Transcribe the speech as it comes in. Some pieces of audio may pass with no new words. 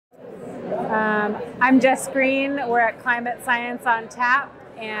I'm Jess Green. We're at Climate Science on Tap,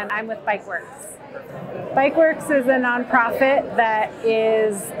 and I'm with BikeWorks. BikeWorks is a nonprofit that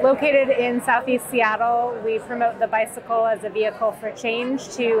is located in Southeast Seattle. We promote the bicycle as a vehicle for change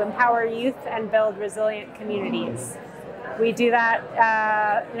to empower youth and build resilient communities. We do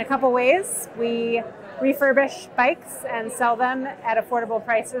that in a couple ways. We refurbish bikes and sell them at affordable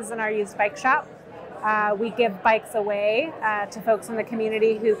prices in our used bike shop. We give bikes away to folks in the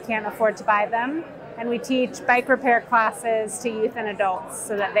community who can't afford to buy them. And we teach bike repair classes to youth and adults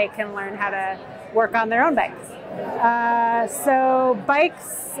so that they can learn how to work on their own bikes. So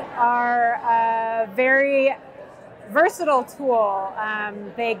bikes are a very versatile tool.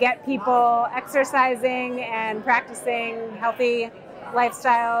 They get people exercising and practicing healthy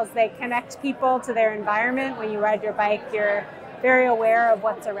lifestyles. They connect people to their environment. When you ride your bike, you're very aware of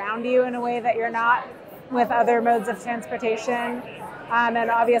what's around you in a way that you're not with other modes of transportation. And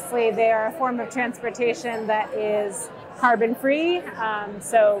obviously they are a form of transportation that is carbon-free,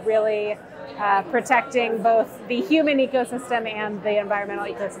 so really protecting both the human ecosystem and the environmental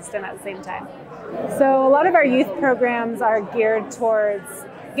ecosystem at the same time. So a lot of our youth programs are geared towards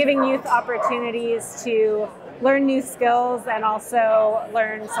giving youth opportunities to learn new skills and also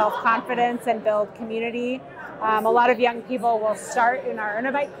learn self-confidence and build community. A lot of young people will start in our Earn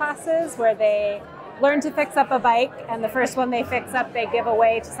a Bike classes where they learn to fix up a bike, and the first one they fix up they give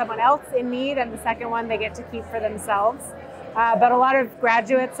away to someone else in need, and the second one they get to keep for themselves. But a lot of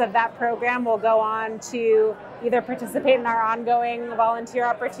graduates of that program will go on to either participate in our ongoing volunteer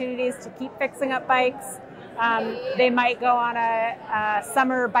opportunities to keep fixing up bikes. They might go on a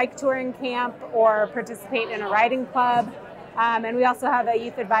summer bike touring camp or participate in a riding club. And we also have a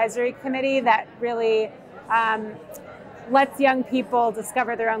youth advisory committee that really lets young people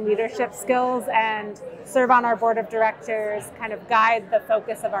discover their own leadership skills and serve on our board of directors, kind of guide the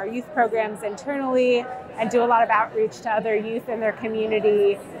focus of our youth programs internally, and do a lot of outreach to other youth in their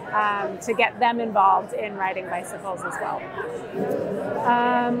community to get them involved in riding bicycles as well.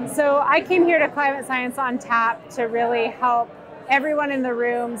 So I came here to Climate Science on Tap to really help everyone in the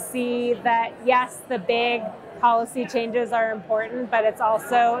room see that yes, the big policy changes are important, but it's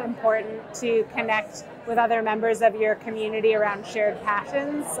also important to connect with other members of your community around shared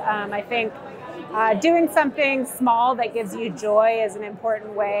passions. I think doing something small that gives you joy is an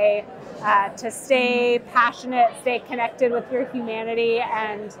important way to stay passionate, stay connected with your humanity,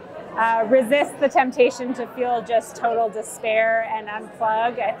 and resist the temptation to feel just total despair and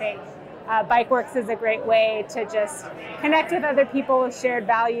unplug. I think BikeWorks is a great way to just connect with other people with shared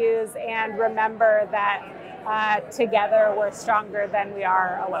values and remember that together we're stronger than we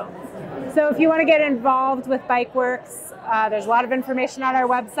are alone. So if you want to get involved with BikeWorks, there's a lot of information on our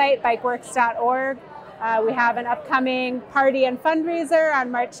website, bikeworks.org. We have an upcoming party and fundraiser on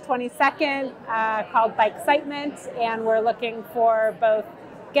March 22nd called Bikexitement, and we're looking for both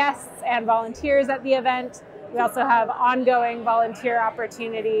guests and volunteers at the event. We also have ongoing volunteer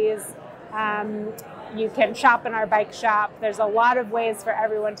opportunities. You can shop in our bike shop. There's a lot of ways for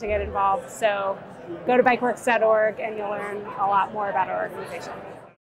everyone to get involved. So go to bikeworks.org and you'll learn a lot more about our organization.